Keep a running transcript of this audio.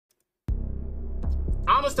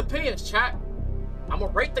Honest opinions, chat. I'm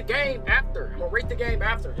gonna rate the game after.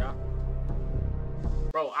 Y'all.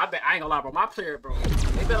 Bro, I ain't gonna lie, bro. My player, bro.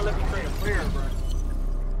 They better let me create a player, bro.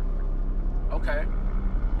 Okay.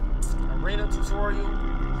 Arena tutorial.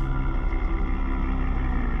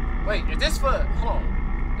 Wait, is this for? Hold on.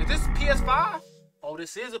 Is this PS5? Oh,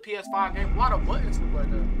 this is a PS5 game. Why the buttons look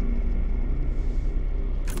like that?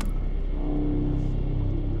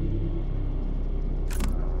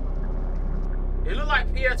 It look like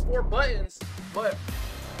PS4 buttons, but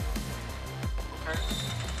okay.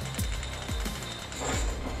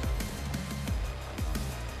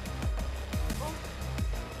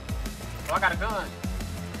 Oh, I got a gun.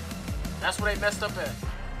 That's where they messed up at.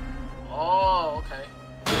 Oh, okay.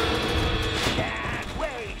 Can't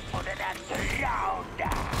wait for the next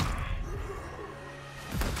showdown.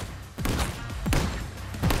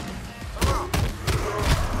 Come on.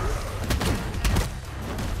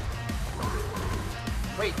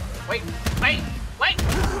 Wait.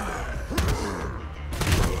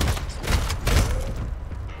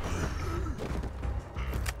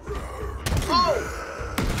 Oh!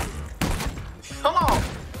 Come on!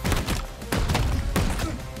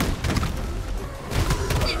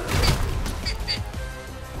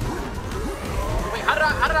 Wait, how did I?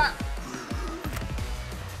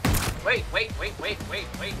 Wait.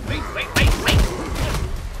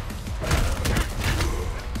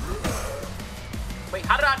 Wait,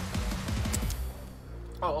 how did I?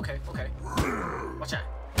 Oh, okay. Watch out.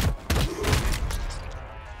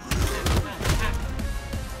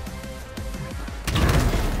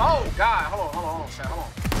 Oh, God. Hold on, chat. Hold on.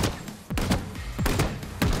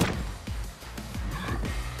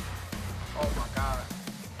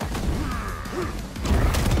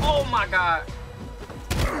 Oh, my God.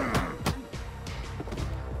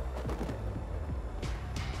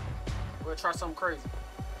 We're gonna try something crazy.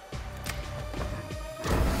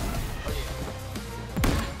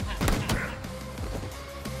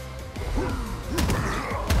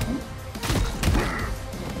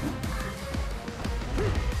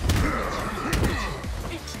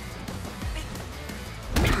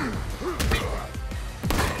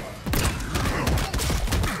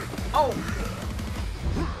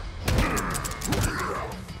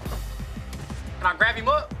 Can I grab him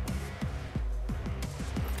up?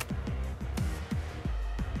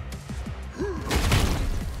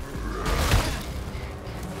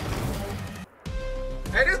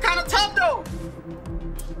 Hey, this kind of tough though.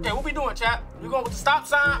 Okay, what we doing, chat? We going with the stop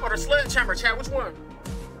sign or the sledgehammer, chat? Which one?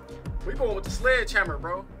 We going with the sledgehammer,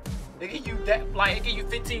 bro. They give you that, like, it give you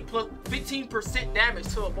 15% damage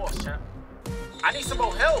to a boss, chat. I need some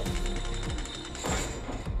more help.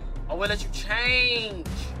 Oh, we'll let you change.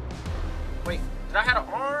 Wait, did I have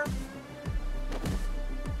an arm?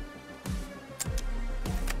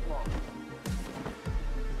 Come on.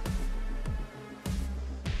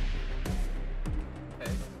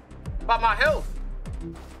 Okay. What about my health?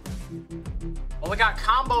 Oh, we got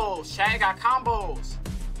combos. Shad got combos.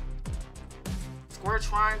 Square,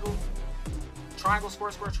 triangle. Triangle,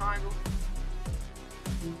 square, square, triangle.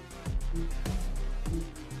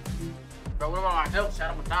 Bro, what about my health, Shad?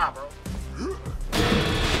 I'm gonna die, bro.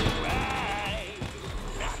 Right,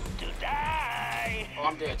 not to die. Oh,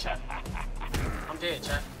 I'm dead, chat. I'm dead,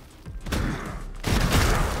 chat.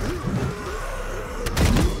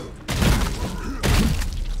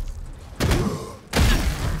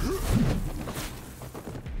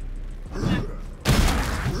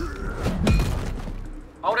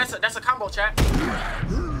 Oh, that's a combo, chat.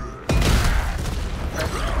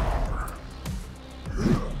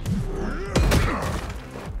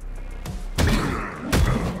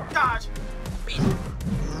 Dodge.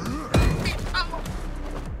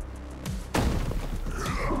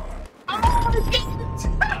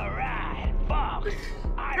 Alright, Bob. Bro,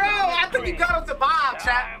 I think you gotta survive, chat.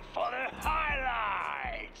 Time for the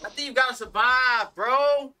highlights. I think you gotta survive,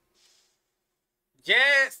 bro.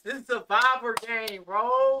 Yes, this is a survivor game,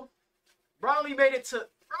 bro. Bro only made it to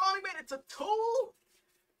 2.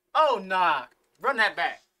 Oh nah. Run that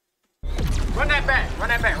back. Run that back.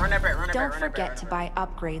 Don't forget to buy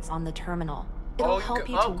upgrades on the terminal. It'll help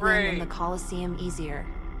you to win in the Coliseum easier.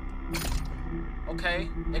 Okay,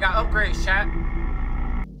 they got upgrades, chat.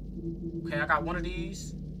 Okay, I got one of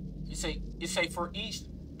these. You say for each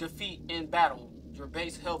defeat in battle, your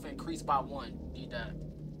base health increased by 1. Need that.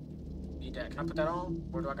 Can I put that on?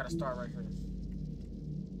 Or do I gotta start right here?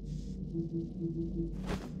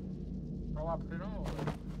 How do I put it on?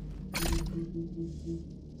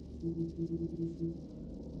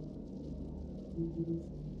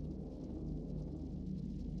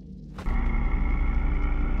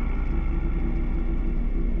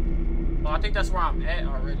 I think that's where I'm at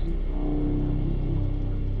already.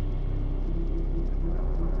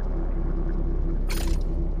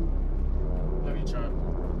 Let me try.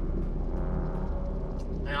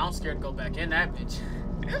 Man, I'm scared to go back in that bitch.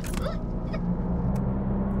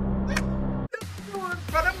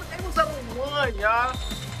 Bro, they was level 1, y'all.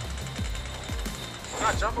 Can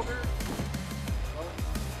I jump over here?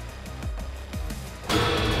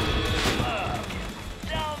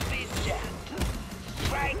 Don't be gentle.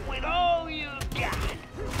 Strike with all you got.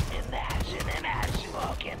 Imagine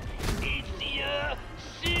smoking. It's your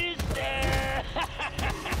sister.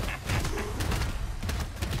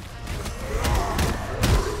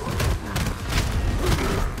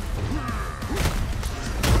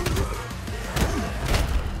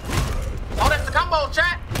 Oh, that's the combo,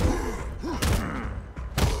 chat.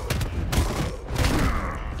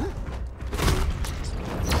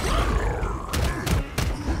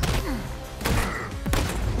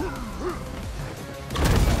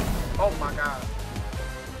 Oh my god.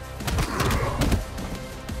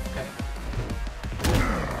 Okay.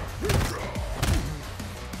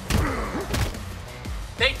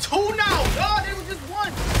 They 2 now! Oh, they was just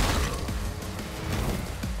 1!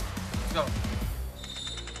 Let's go.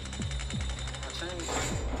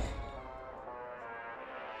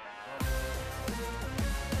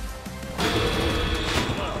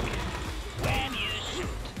 When you shoot,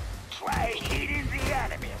 try hitting the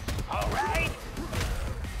enemies, alright?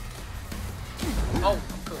 Oh,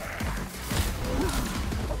 I'm good.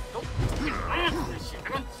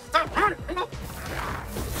 Oh, stop running!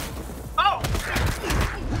 Oh!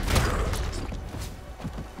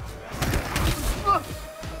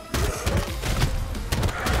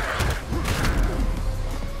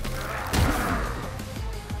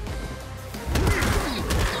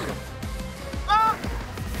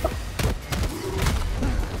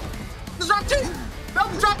 Drop kick!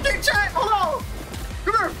 Double drop kick, chat! Hold on!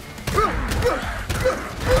 Come here!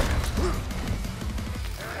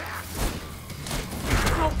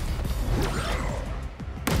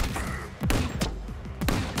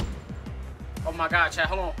 Oh my god, chat,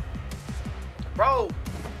 hold on. Bro!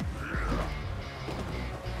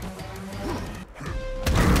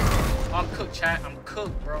 I'm cooked, chat. I'm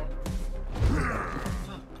cooked, bro.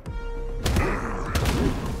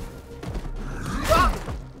 Ah!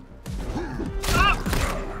 Ah!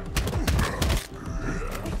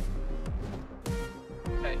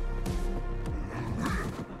 Okay.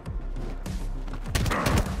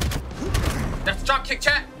 That's the drop kick,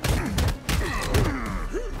 chat.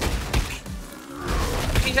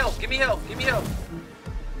 Give me health, give me health, give me health.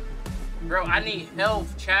 Bro, I need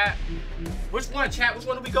health, chat. Which one, chat? Which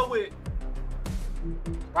one do we go with?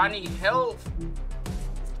 Bro, I need health.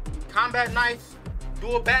 Combat knife.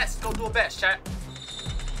 Do a best. Go do a best, chat.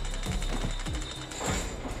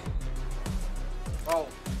 Oh.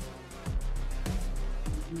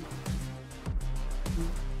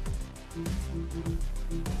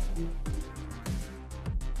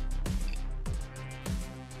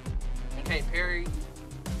 Okay, parry.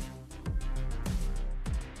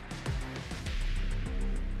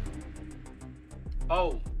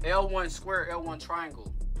 Oh, L1 square, L1 triangle.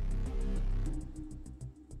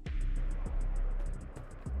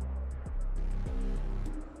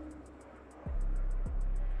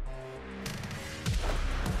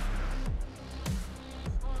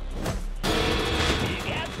 You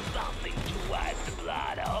got something to wipe the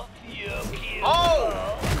blood off, you cute. Oh!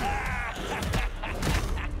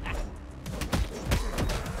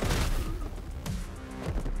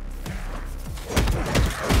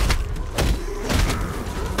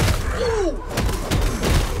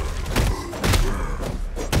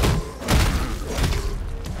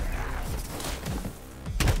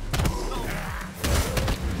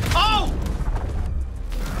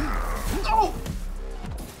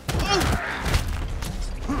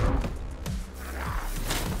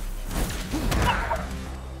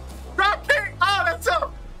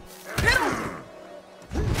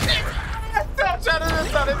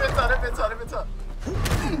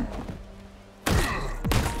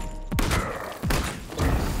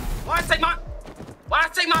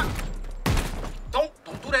 Don't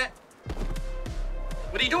do that.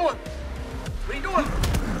 What are you doing? What are you doing?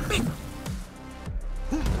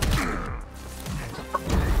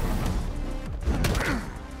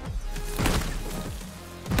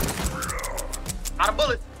 Out of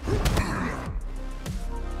bullets.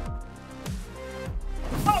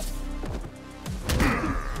 Oh.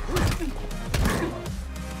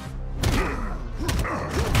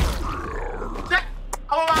 Chat,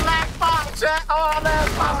 I'm on my last 5, chat. I'm on my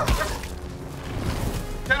last 5.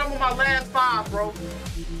 Chat, I'm on my last 5, bro.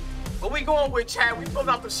 we going with, chat? We pulling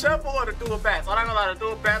out the shuffle or the dual bats? I don't know how to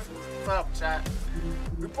dual bats. What's up, chat?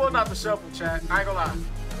 We pulling out the shuffle, chat. I ain't gonna lie.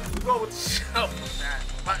 We going with the shuffle, chat.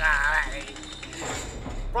 Fuck alright.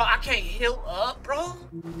 Bro, I can't heal up, bro.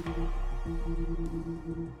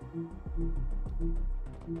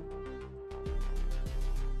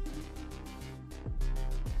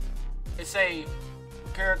 It say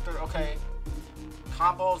character, okay.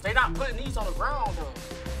 Combos. They not putting these on the ground though.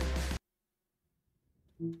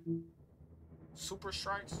 Super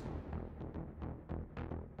strikes.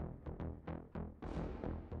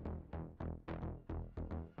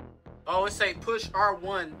 Oh, it say push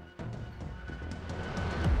R1.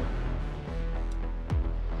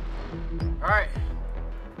 Alright.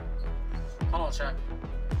 Hold on, chat.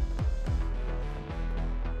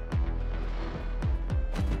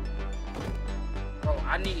 Bro,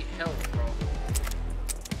 I need help, bro.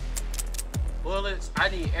 Bullets, I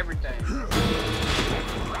need everything.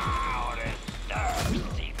 Proud and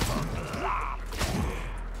thirsty for blood.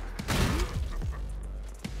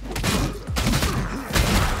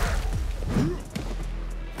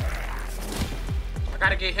 I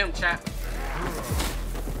gotta get him, chat.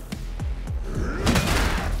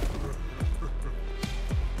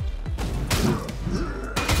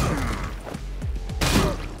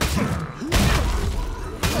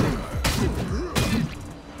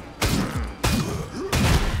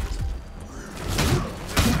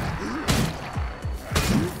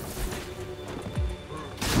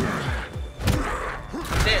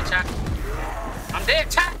 I'm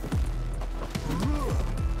dead, chat.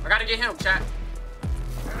 I gotta get him, chat.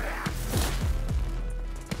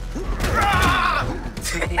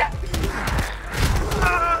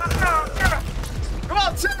 Come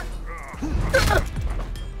on, chat.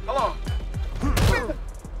 Hold on.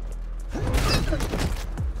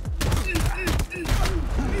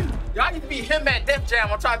 Y'all need to be him at Def Jam.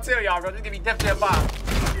 I'm trying to tell y'all, bro. This is gonna be Def Jam 5.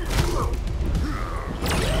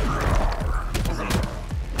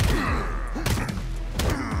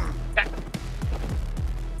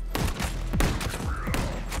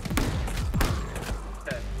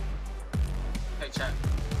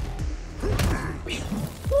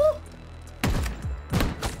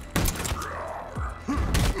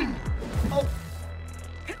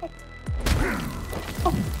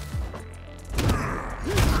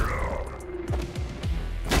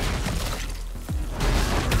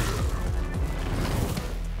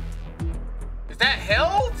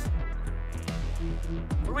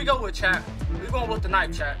 Chat, we going with the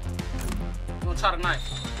knife, chat. We gonna try the knife,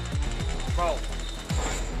 bro.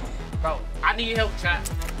 I need help, chat.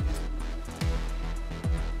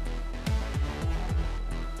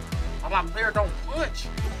 Oh, my player don't punch.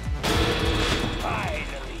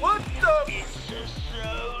 Finally, what the? It's a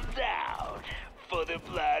showdown for the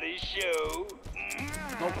bloody show.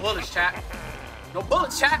 No bullets, chat. No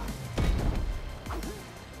bullets, chat.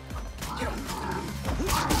 Get him.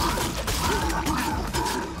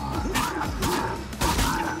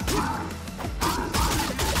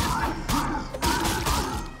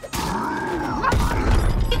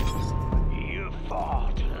 You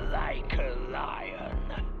fought like a lion.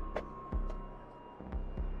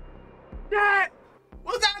 Dad,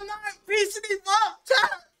 was that not piecing him up,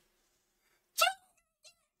 chat?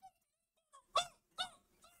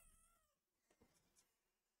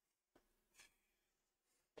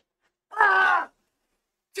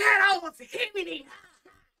 Dad, I was hitting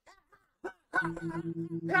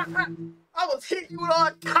I was hitting you with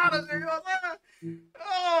all kind of niggas.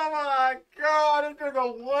 Oh my god, this nigga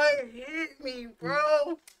one hit me,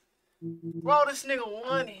 bro. Bro, this nigga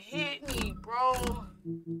one hit me, bro.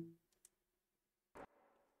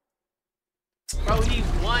 Bro, he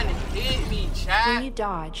one hit me, chat. When you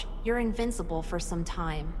dodge, you're invincible for some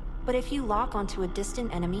time. But if you lock onto a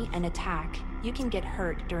distant enemy and attack, you can get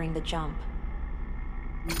hurt during the jump.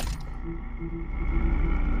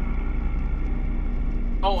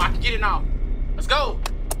 Oh, I can get it now. Let's go.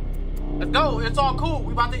 Let's go. It's all cool.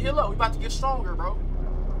 We about to heal up. We about to get stronger, bro.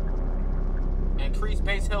 Increase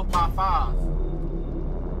base health by 5.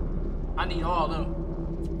 I need all of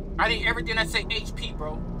them. I need everything that say HP,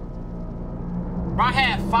 bro. Bro, I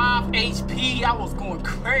had 5 HP. I was going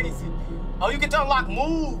crazy. Oh, you get to unlock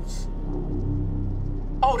moves.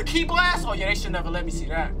 Oh, the key blast? Oh, yeah, they should never let me see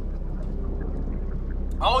that.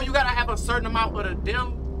 Oh, you gotta have a certain amount of the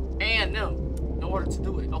them and them in order to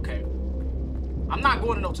do it. Okay. I'm not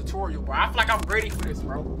going to no tutorial, bro. I feel like I'm ready for this,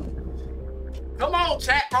 bro. Come on,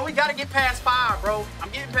 chat, bro. We gotta get past 5, bro. I'm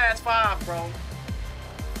getting past 5, bro.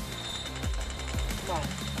 Come on.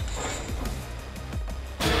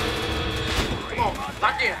 Come on.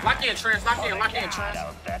 Lock in, Trends. Lock in, Trends.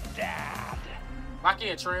 Lock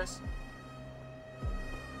in, Trends.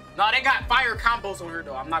 No, they got fire combos on here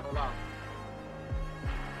though. I'm not gonna lie.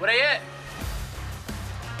 Where they at?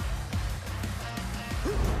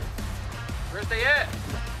 Where's they at?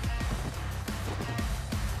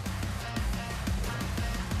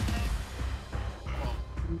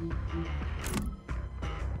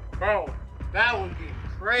 Bro, that would be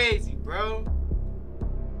crazy, bro.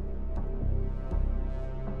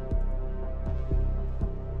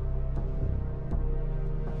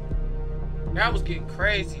 That was getting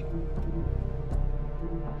crazy.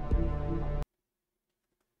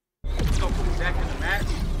 Let's go put it back in the match.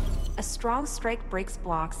 A strong strike breaks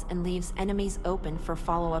blocks and leaves enemies open for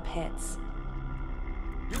follow-up hits.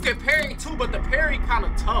 You can parry too, but the parry kind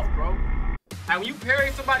of tough, bro. Like when you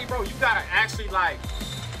parry somebody, bro, you gotta actually like.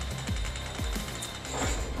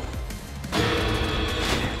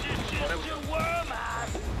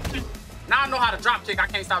 Now I know how to drop kick. I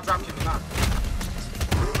can't stop drop kicking now.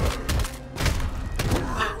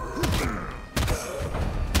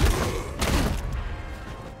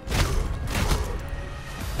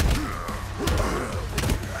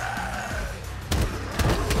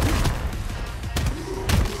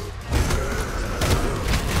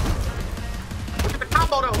 Look at the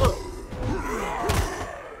combo though, look.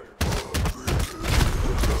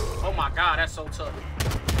 Oh my god, that's so tough.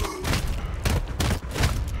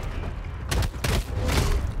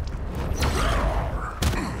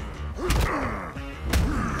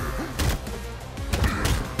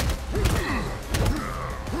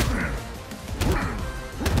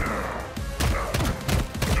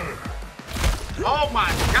 Oh my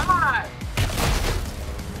god!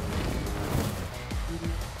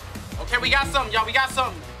 Okay, we got something, y'all. We got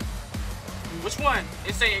something. Which one?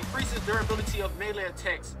 It say increases durability of melee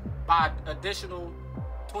attacks by additional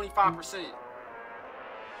 25%.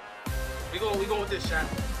 We going with this shot.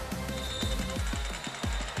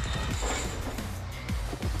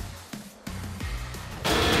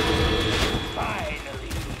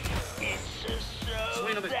 Finally, it's a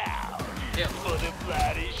showdown for the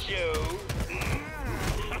bloody show.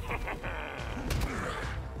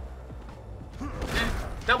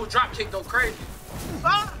 Double drop kick go crazy.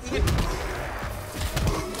 Ah!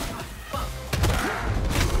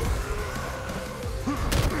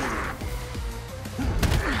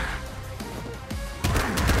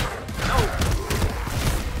 No.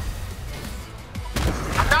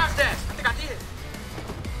 I dodged that. I think I did.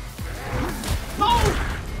 Oh!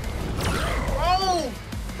 Oh!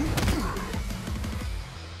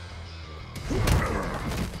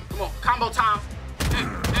 Come on, combo time.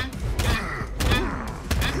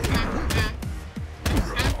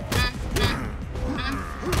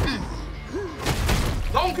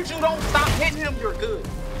 Long as you don't stop hitting him, you're good.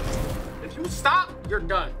 If you stop, you're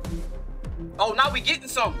done. Oh, now we getting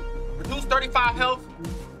something. Reduce 35 health.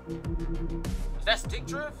 Is that stick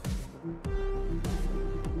drift?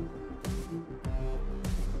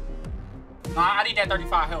 Nah, I need that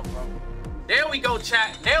 35 health, bro. There we go,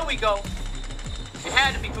 chat. There we go. It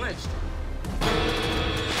had to be glitched.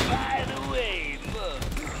 By the way, look,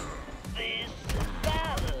 this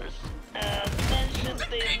Valus mentioned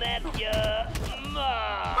that your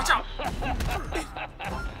mom. Watch out.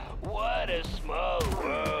 What a small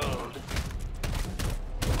world.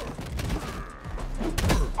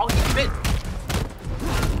 Oh, he bit.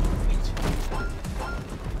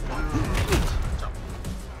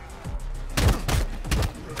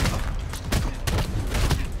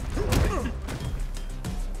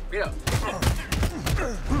 Get up.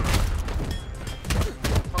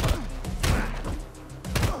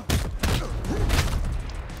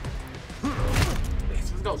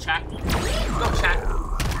 Let's go, chat. Let's go, chat.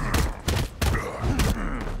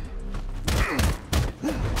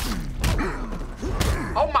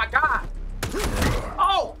 Oh my god.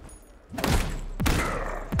 Oh!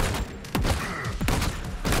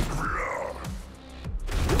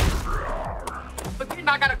 But then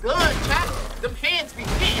I got a gun, chat. Them hands be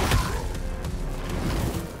hitting.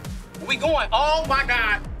 We going. Oh my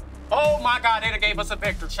god. Oh my god, they done gave us a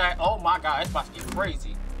vector, chat. Oh my god, it's about to get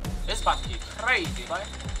crazy. It's about to get crazy, man.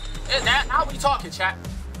 Is that how we talking, chat?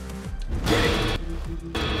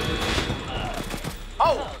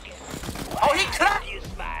 Oh! Oh, he clapped!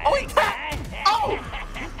 Oh, he clapped! Oh!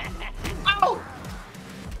 Oh!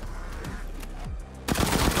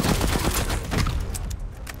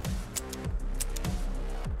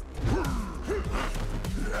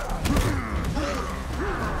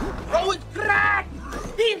 Oh, it's cracked!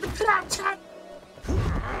 He's the crack, chat!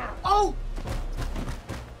 Oh!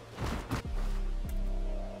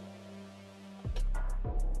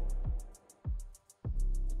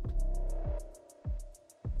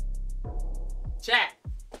 Chat.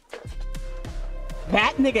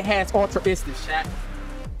 nigga has ultra instant, chat.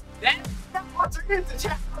 That ultra instant,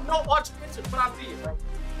 chat. No ultra instant, but I see it, bro.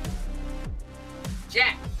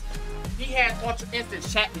 Jack, he has ultra instant,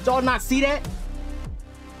 chat. Did y'all not see that?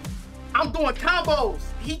 I'm doing combos.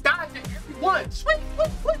 He dodged at every one. Sweet.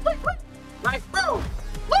 Like, bro,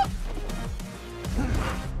 look.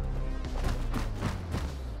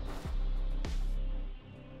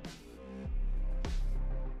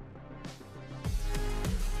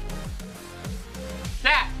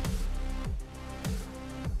 Chat.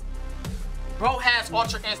 Bro has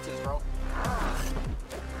ultra instance, bro.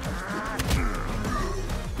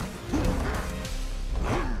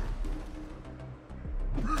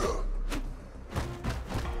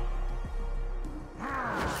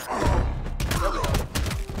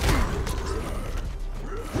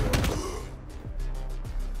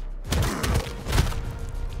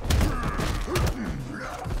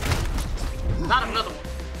 Not another one.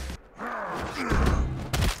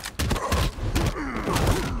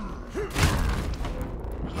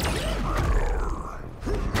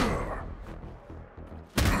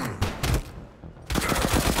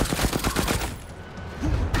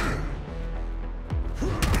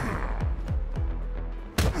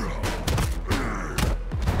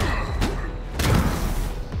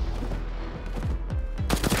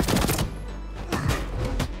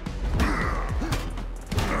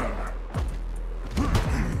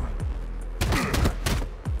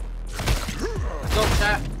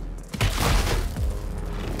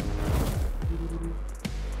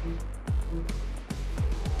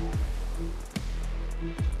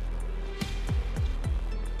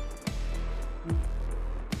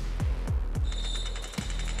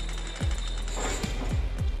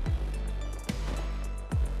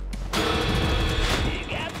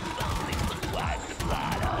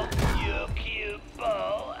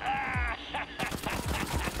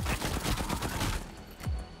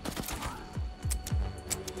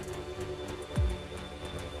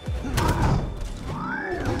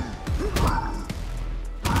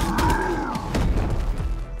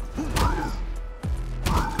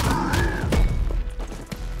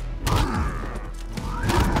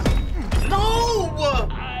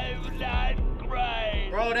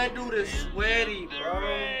 That dude is sweaty, bro.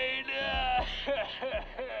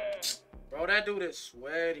 Bro, that dude is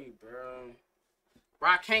sweaty, bro. Bro,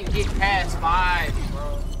 I can't get past 5,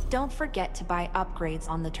 bro. Don't forget to buy upgrades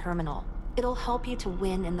on the terminal. It'll help you to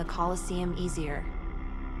win in the Coliseum easier.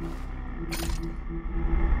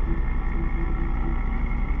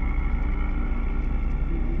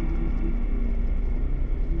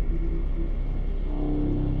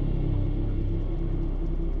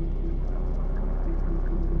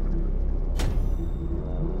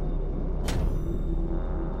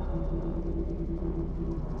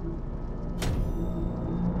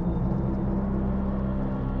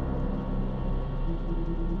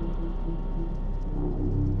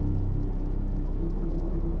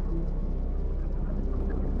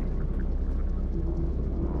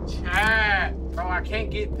 I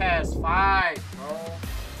can't get past 5, bro.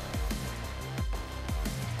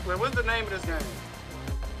 Wait, what's the name of this game?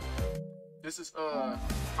 This is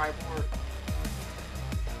KIBORG.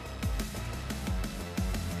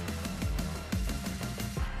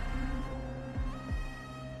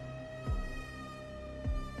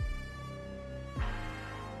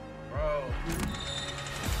 Bro.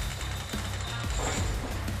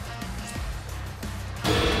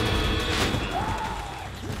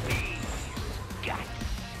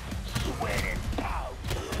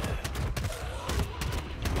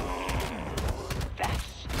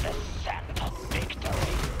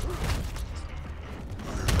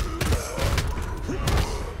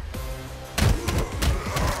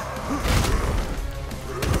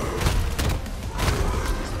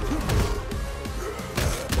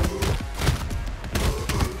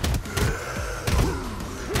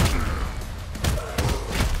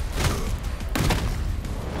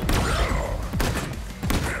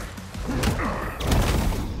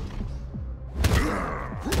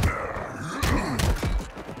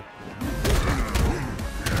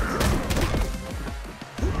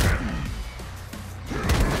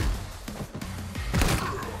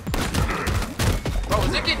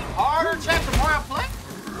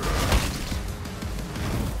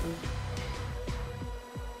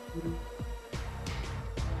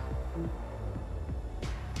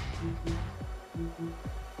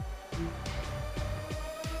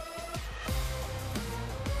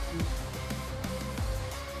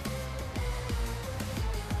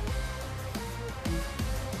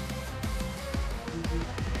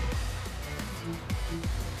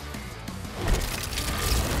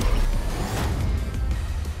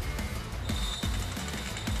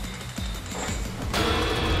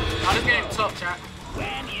 Nah, this game tough, chat.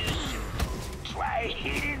 When you shoot, try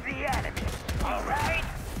hitting the enemy, alright?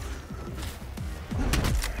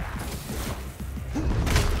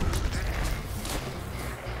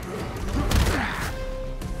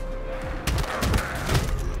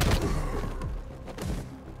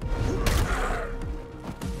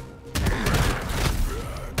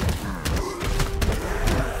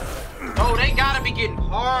 Oh, they gotta be getting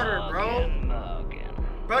harder, bro.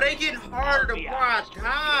 Bro, they getting harder the more I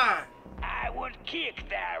die. I would kick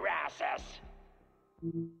their asses.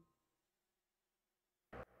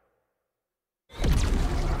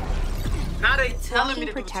 Now they telling me Blocking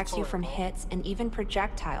to protects you from bro. hits and even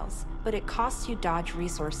projectiles, but it costs you dodge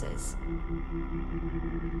resources.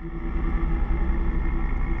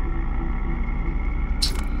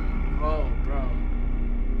 Oh, bro.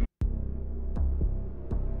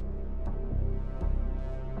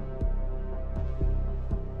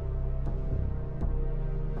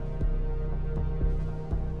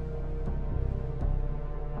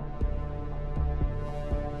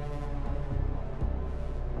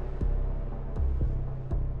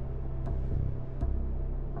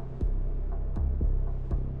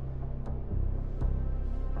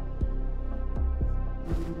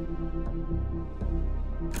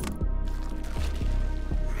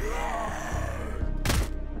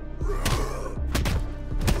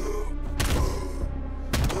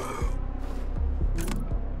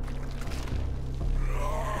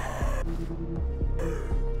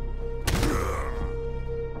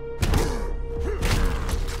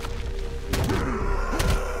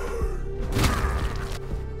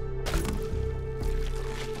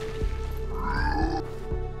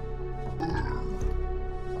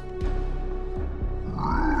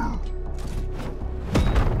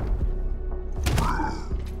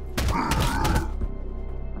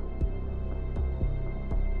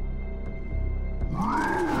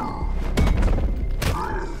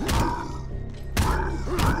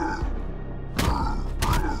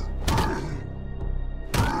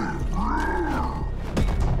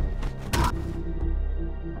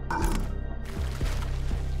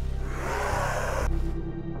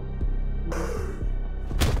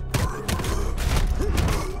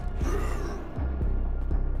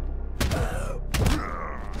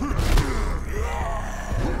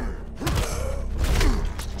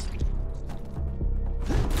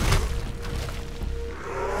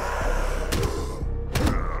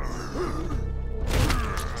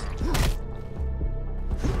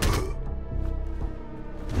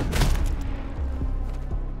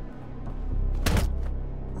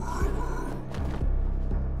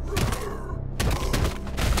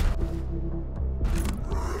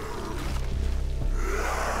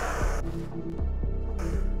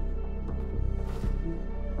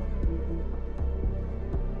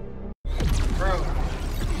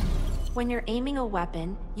 When you're aiming a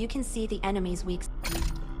weapon, you can see the enemy's weak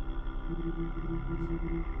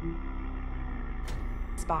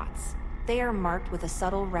spots. They are marked with a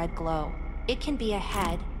subtle red glow. It can be a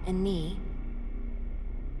head, a knee,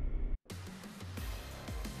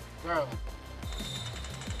 Bro.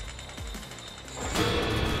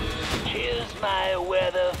 Here's my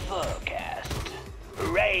weather forecast.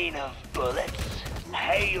 Rain of bullets,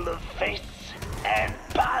 hail of fists, and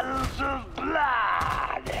bottles of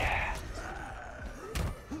blood.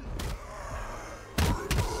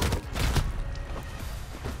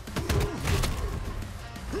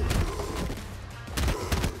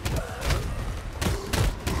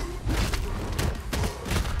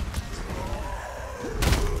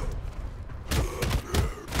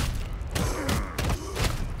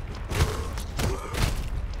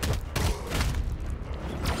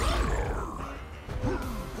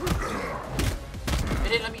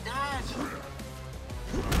 They didn't let me dodge.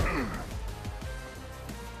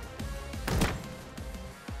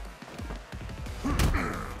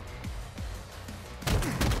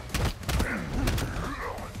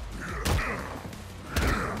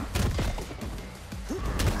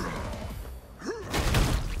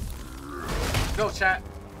 Go, chat.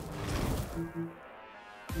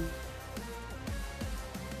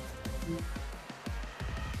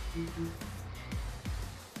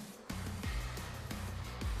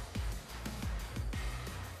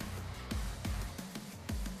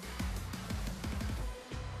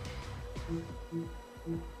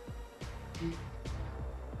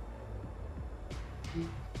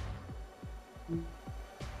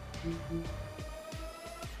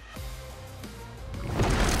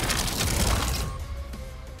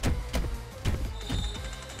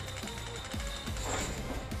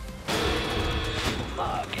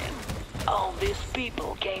 Morgan, all these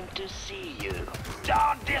people came to see you.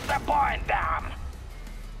 Don't disappoint them!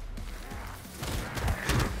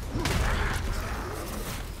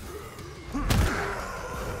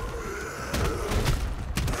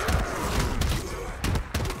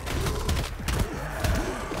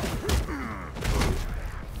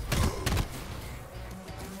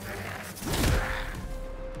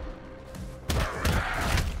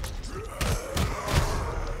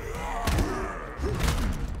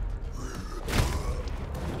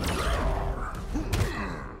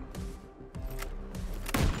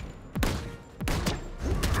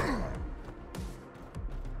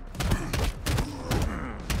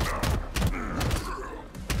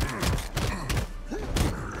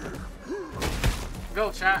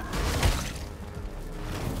 go, chat.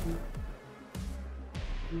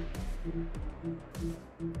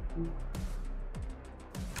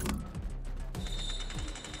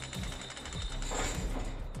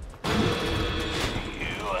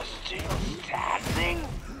 You are still standing?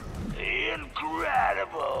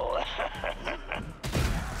 Incredible!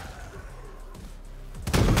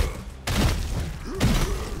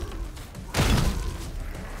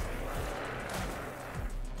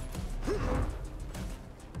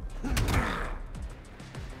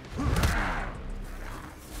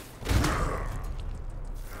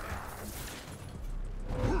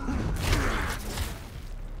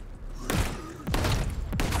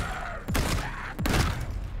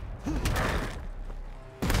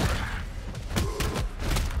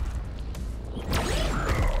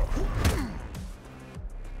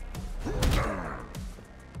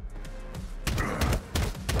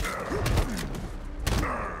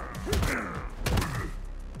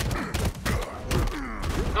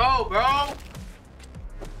 Go, bro.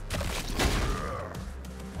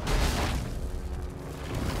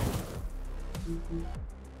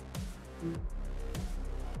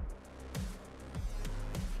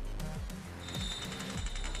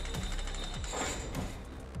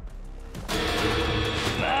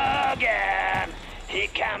 Again! Here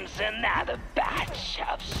comes another batch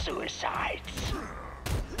of suicides.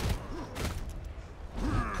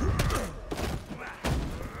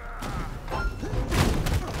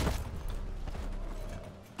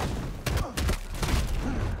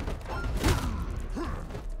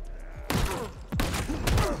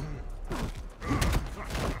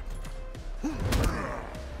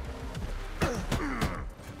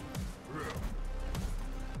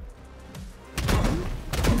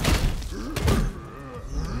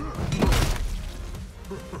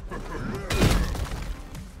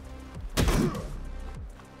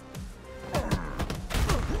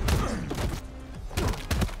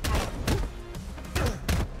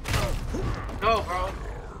 Go, bro.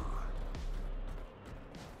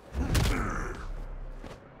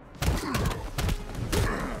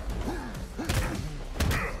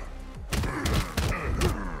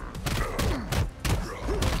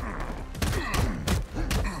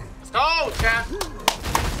 Let's go, chat.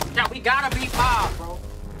 Chat, we gotta beat Bob, bro.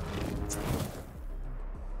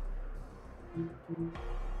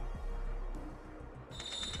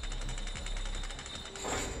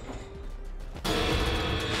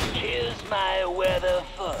 Here's my weather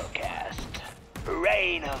forecast.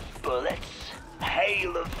 Rain of bullets,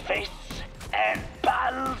 hail of fists, and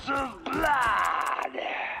bottles of blood.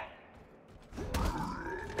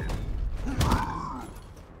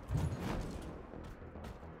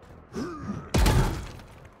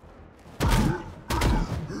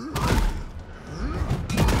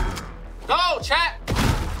 Go, chat.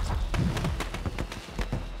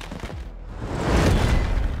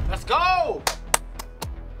 Let's go.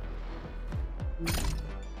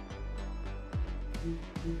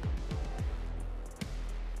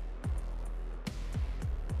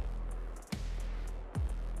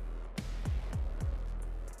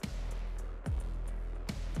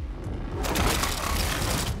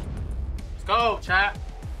 Let's go, chat.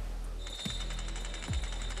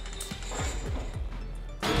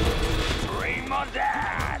 Bring more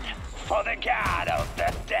dead for the god of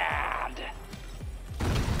the dead.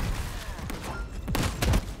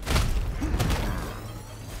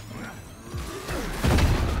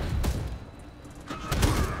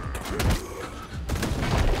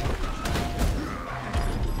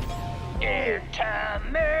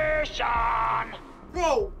 Intermission!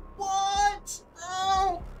 Bro, what?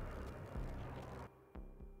 Oh.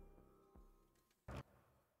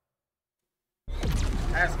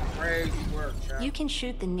 That's crazy work, chat. You can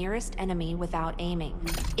shoot the nearest enemy without aiming.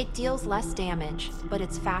 It deals less damage, but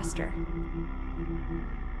it's faster.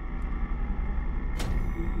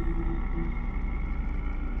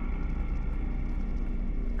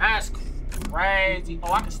 That's crazy.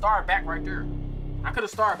 Oh, I can start back right there. I could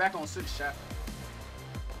have started back on 6, chat.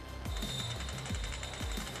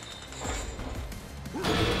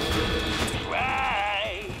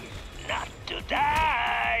 Try not to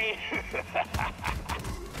die.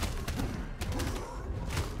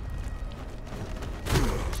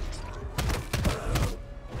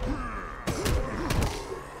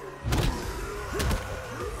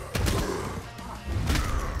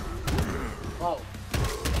 Oh.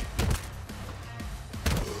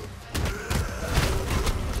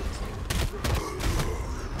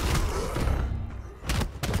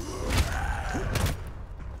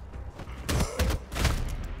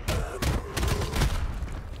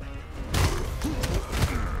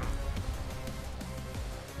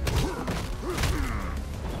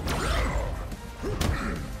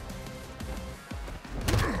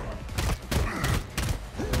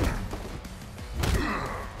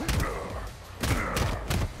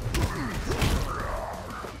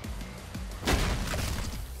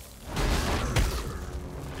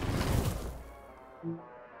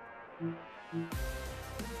 Get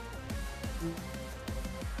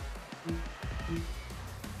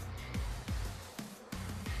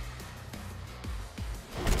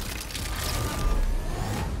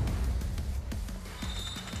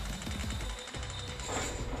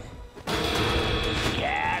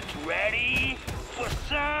ready for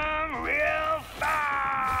some real fun!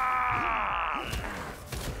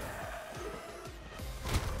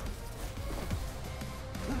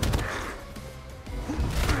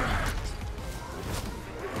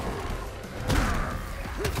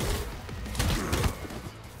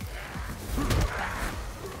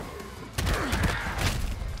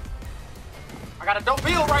 I got a dope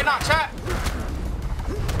build right now, chat.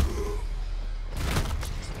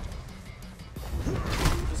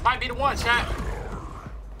 This might be the one, chat.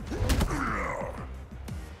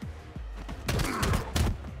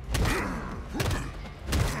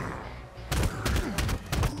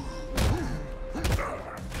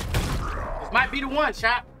 This might be the one,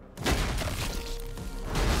 chat.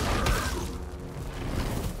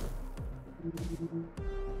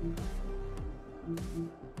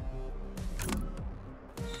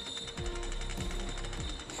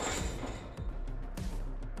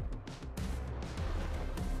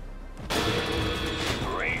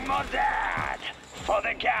 Bring more dad for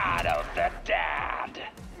the god of the dead.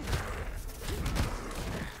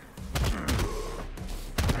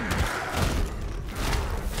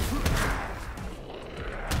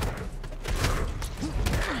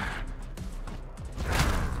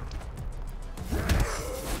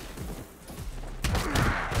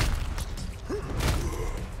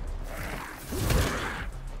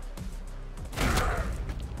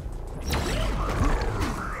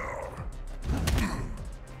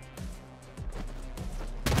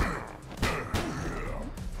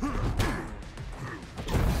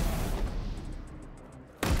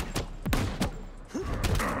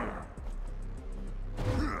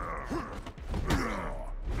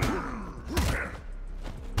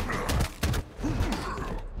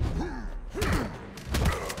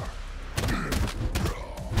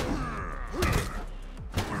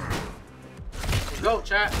 Go,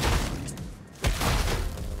 chat.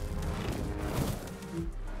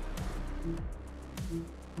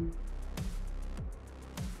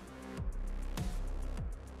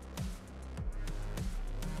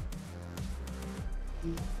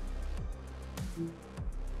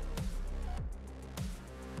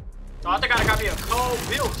 Oh, I think I got me a cold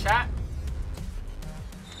build, chat.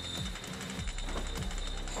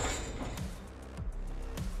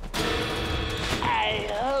 I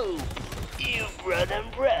hope you brought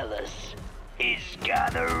umbrellas. It's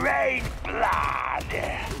gonna rain blood.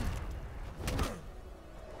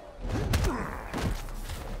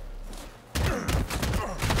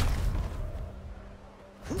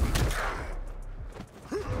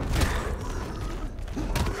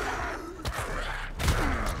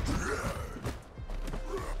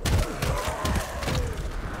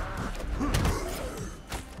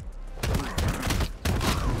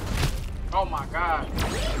 Oh my god.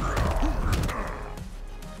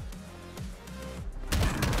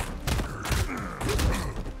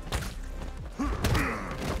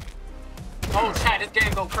 Oh chat, this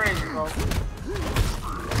game go crazy, bro.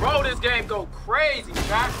 Bro, this game go crazy,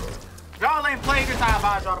 chat. Y'all ain't played this, I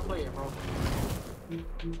advise y'all to play it, bro. It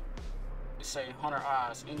say 100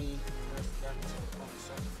 eyes. Any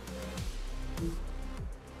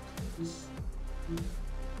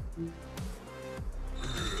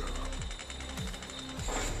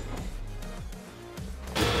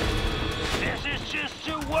This is just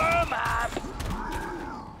a warm-up.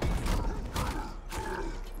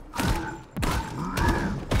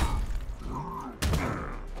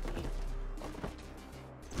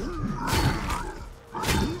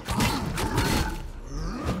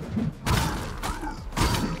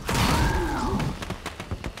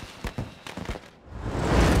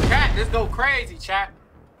 Chat, this go crazy, chat.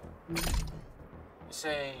 It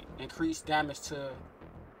say increase damage to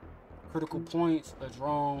critical points, a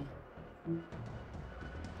drone.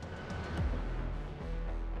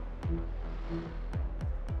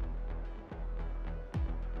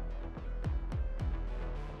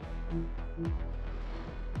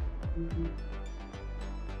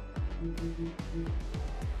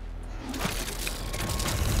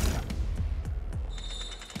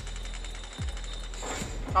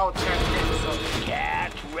 Oh, chat, so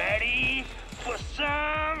Get ready for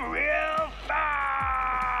some real fun!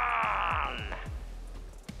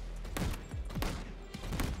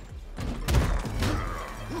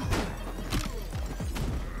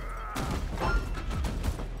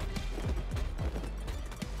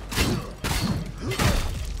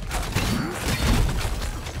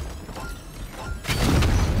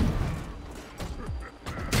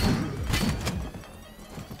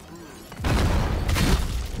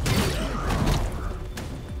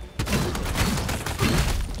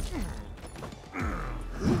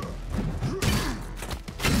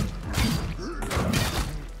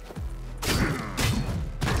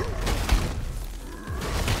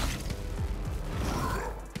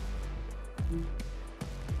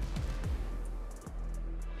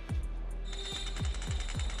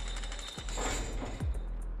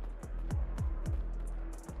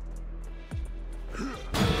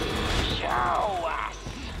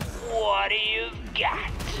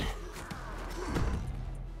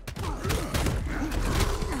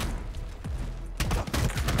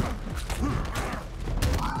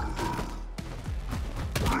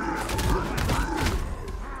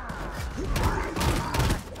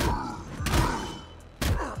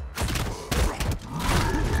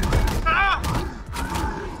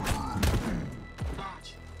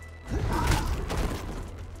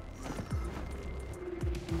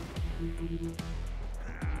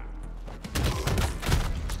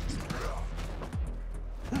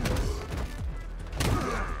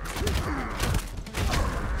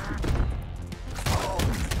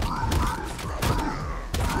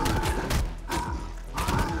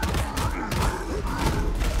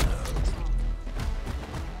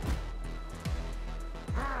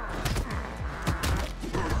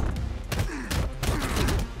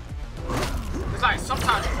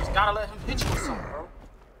 gotta let him hit you with something, bro.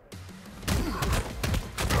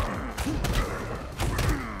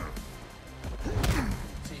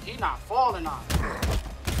 See, he not falling on it.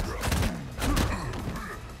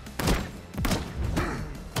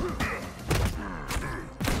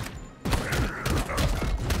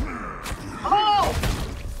 Oh!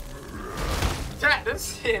 Chat,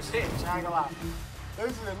 this shit, chat, I ain't gonna lie.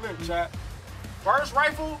 This is lit, chat. Burst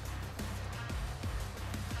rifle?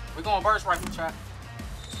 We're going burst rifle, chat.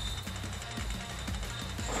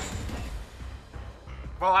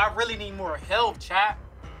 Bro, I really need more help, chat.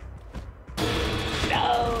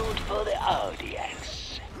 Note for the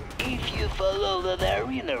audience. If you follow the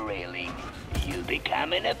arena railing, you'll be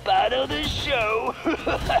becoming a part of the show.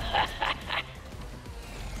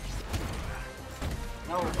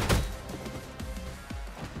 No.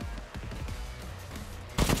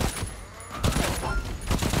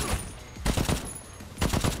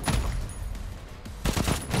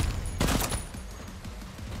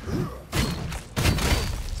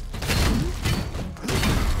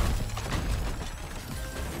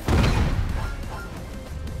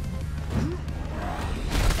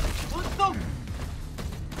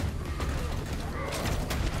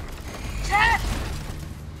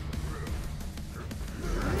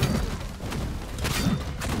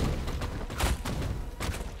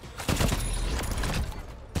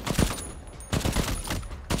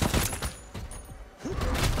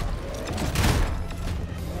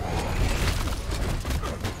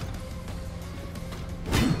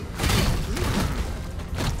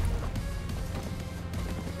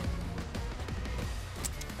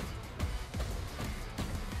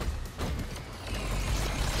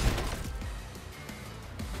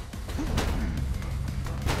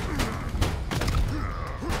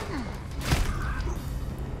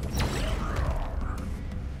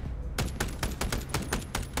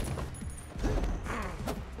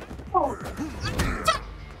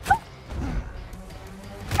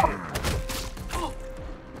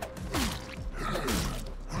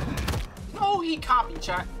 No, he copy,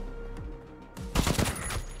 chat.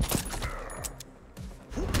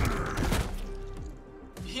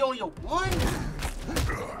 He only a one?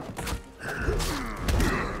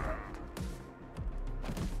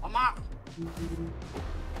 I'm out.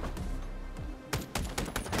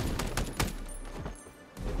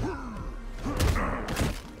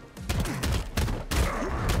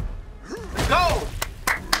 Go!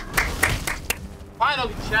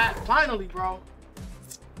 Finally, chat. Finally, bro.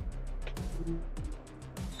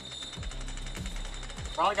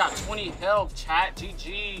 I only got 20 health, chat.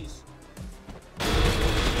 GG's.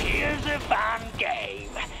 Here's a fun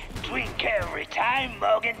game. Drink every time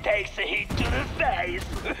Morgan takes a hit to the face.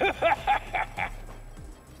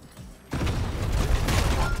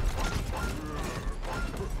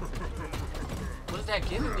 What is that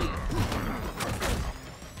giving me?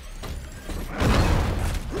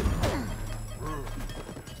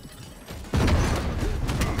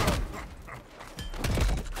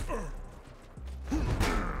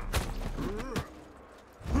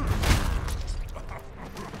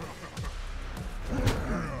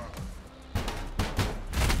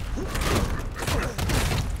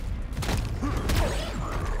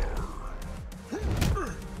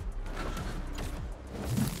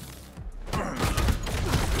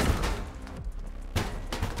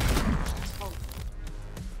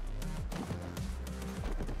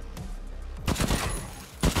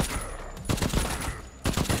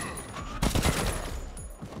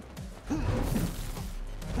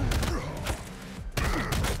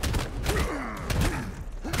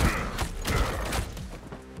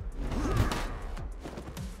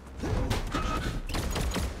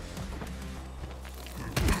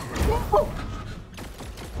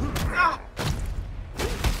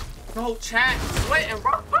 No, chat, sweating,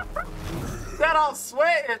 bro. That I'm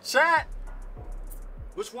sweating, chat.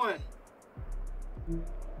 Which one?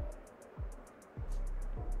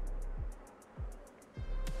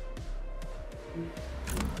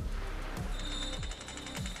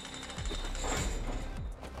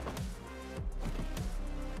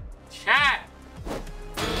 Chat.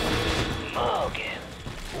 Morgan,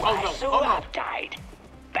 why no, so oh, no. uptight?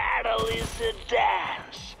 Battle is a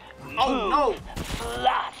dance. Oh, Move, no.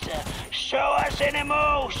 flutter, show us an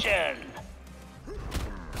emotion.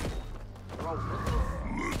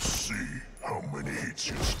 Let's see how many hits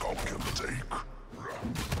your skull can take.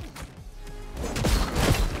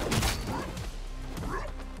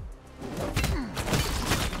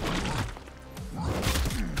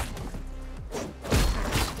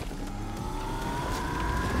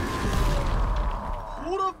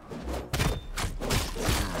 Who the?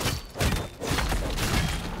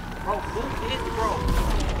 Bro, who hit, bro?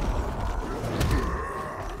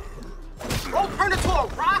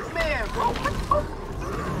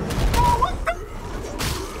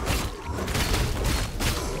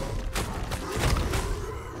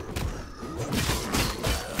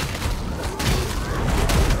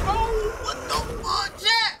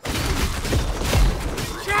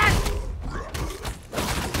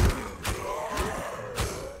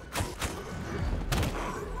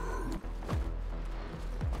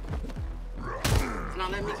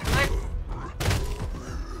 not letting me collect.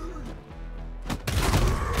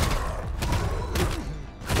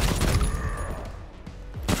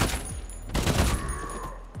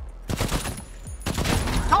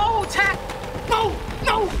 Oh, attack! No!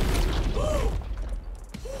 No!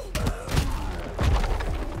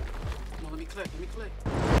 No, let me click. Let me click.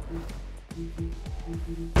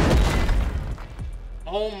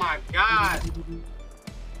 Oh my god.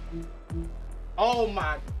 Oh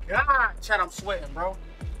my god. Chat, I'm sweating, bro.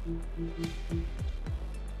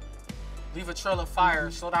 Leave a trail of fire.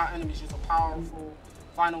 Slow down enemies. Use a powerful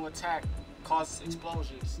final attack. Causes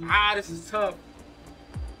explosions. Ah, this is tough.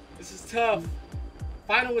 This is tough.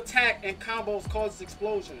 Final attack and combos causes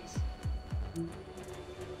explosions. We'll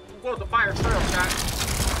go with the fire trail, chat.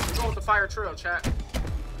 We'll go with the fire trail, chat.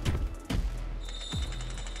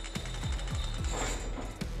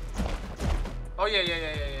 Oh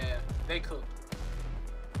yeah. They cooked.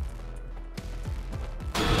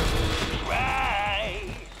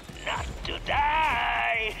 Try not to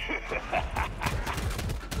die.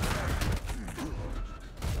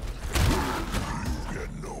 Get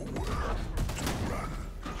nowhere to run.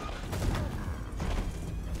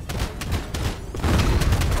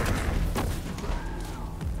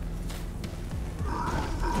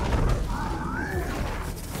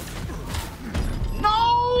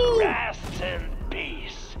 No! Rest in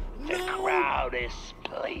peace. The crowd is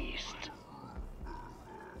pleased.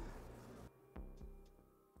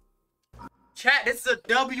 Chat, this is a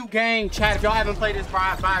W game, chat. If y'all haven't played this,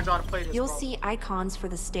 I advise y'all to play this. You'll bro. see icons for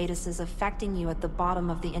the statuses affecting you at the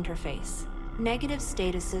bottom of the interface. Negative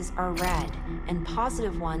statuses are red, and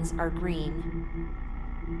positive ones are green.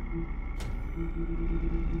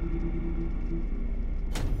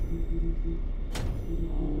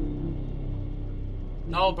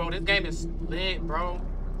 No, bro, this game is lit, bro.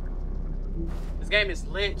 This game is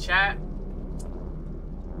lit, chat.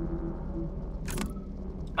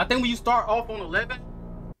 I think when you start off on 11,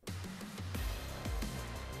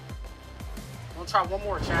 we'll try one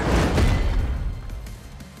more, chat.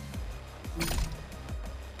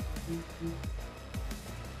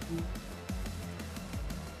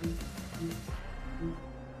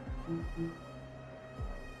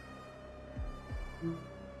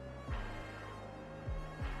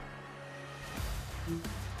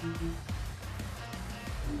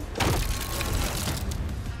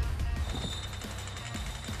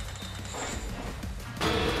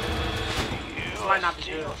 Might not be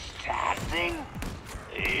good. Still standing?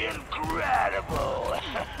 Incredible.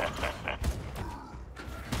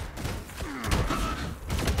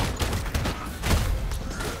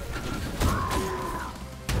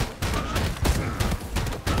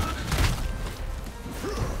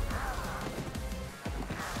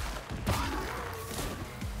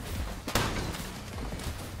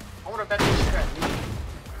 I wonder if that's the shit at me.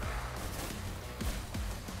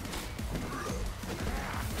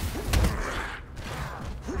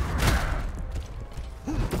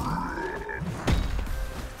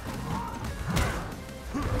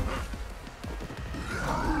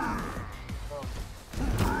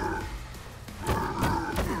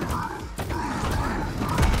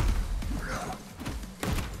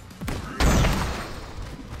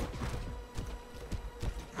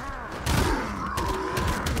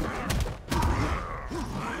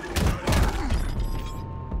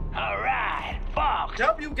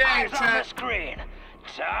 W game, Eyes on the chat. screen.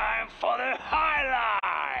 Time for the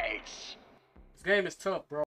highlights. This game is tough, bro.